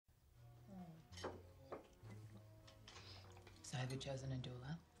have you chosen a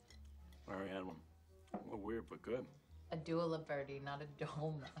doula? I already had one. Well, weird, but good. A doula, Birdie, not a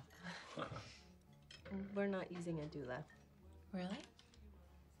dolma. We're not using a doula. Really?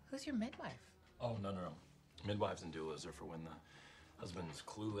 Who's your midwife? Oh, no. Midwives and doulas are for when the husband's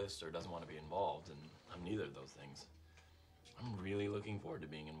clueless or doesn't want to be involved, and I'm neither of those things. I'm really looking forward to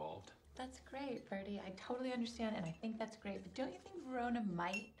being involved. That's great, Birdie. I totally understand, and I think that's great. But don't you think Verona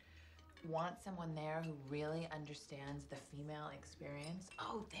might want someone there who really understands the female experience?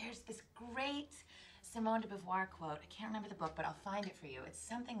 Oh, there's this great Simone de Beauvoir quote. I can't remember the book, but I'll find it for you. It's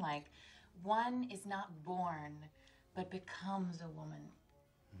something like, one is not born, but becomes a woman.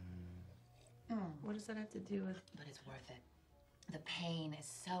 What does that have to do with? But it's worth it. The pain is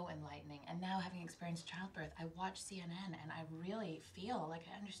so enlightening. And now, having experienced childbirth, I watch CNN and I really feel like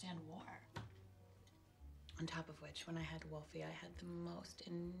I understand war. On top of which, when I had Wolfie, I had the most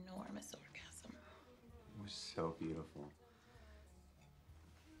enormous orgasm. It was so beautiful.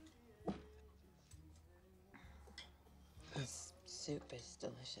 This soup is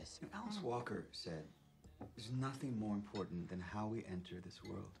delicious. Alice Walker said, there's nothing more important than how we enter this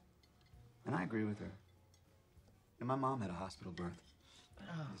world. And I agree with her. And my mom had a hospital birth.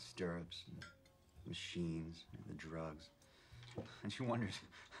 The stirrups, and machines, and the drugs. And she wonders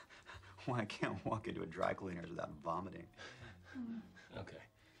why I can't walk into a dry cleaner's without vomiting. Okay.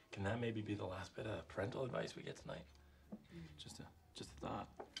 Can that maybe be the last bit of parental advice we get tonight? Just a thought.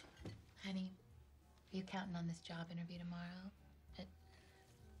 Honey, are you counting on this job interview tomorrow?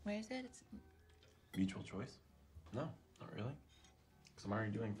 Where is it? It's... Mutual choice? No, not really. Because I'm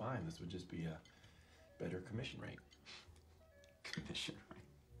already doing fine. This would just be a better commission rate. Commission rate?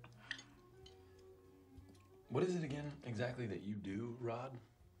 What is it again exactly that you do, Rod?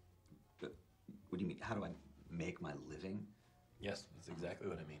 What do you mean? How do I make my living? Yes, that's exactly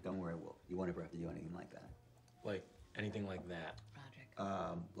what I mean. Don't worry, Will. You won't ever have to do anything like that. Like anything like that?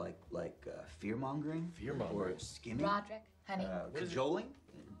 Roderick. Like fear-mongering? Fear-mongering. Or skimming? Roderick, honey. Cajoling?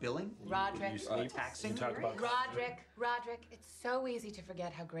 Billing? Roderick. Taxing? You talk about Roderick, it's so easy to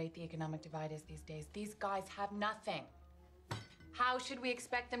forget how great the economic divide is these days. These guys have nothing. How should we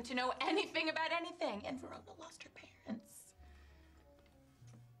expect them to know anything about anything? And Verona lost her parents.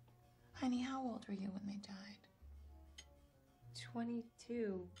 Honey, how old were you when they died?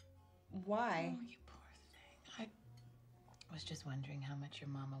 22. Why? Oh, you poor thing. I was just wondering how much your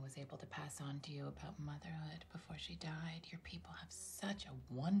mama was able to pass on to you about motherhood before she died. Your people have such a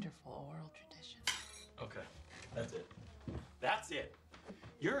wonderful oral tradition. Okay, that's it. That's it.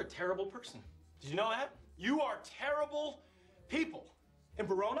 You're a terrible person. Did you know that? You are terrible people. And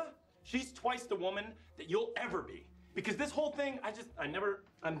Verona, she's twice the woman that you'll ever be. Because this whole thing,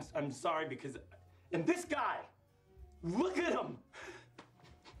 I'm sorry because, and this guy, look at him.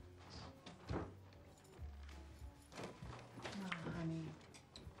 Oh, honey.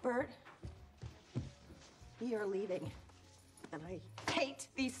 Bert, you're leaving. And I hate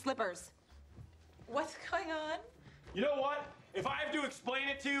these slippers. What's going on? You know what? If I have to explain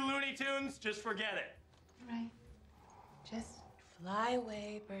it to you, Looney Tunes, just forget it. Right. Just fly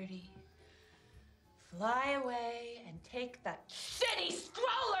away, Birdie. Fly away and take that shitty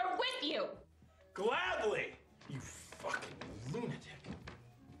stroller with you! Gladly! You fucking lunatic.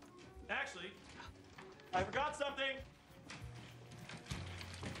 Actually, I forgot something.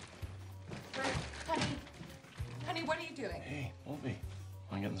 Honey, what are you doing? Hey, Wolfie,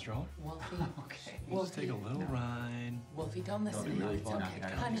 wanna get in the stroller? Wolfie. Okay. We'll just take a little ride. Wolfie, don't listen to me. It's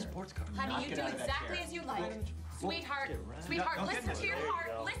okay. Honey, Sports car. honey, you do exactly as you like. Sweetheart, listen to your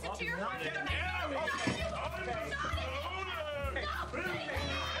heart. Listen to your heart. You're gonna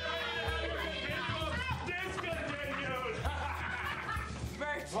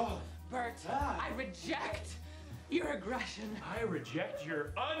Bert, I reject your aggression. I reject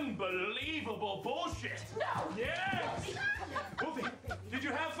your unbelievable bullshit. No! Yes! Wolfie, did you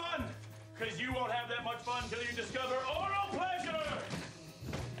have fun? Because you won't have that much fun until you discover oral pleasure!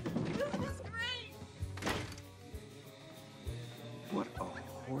 This was great! What a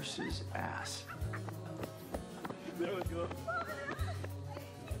horse's ass. There we go.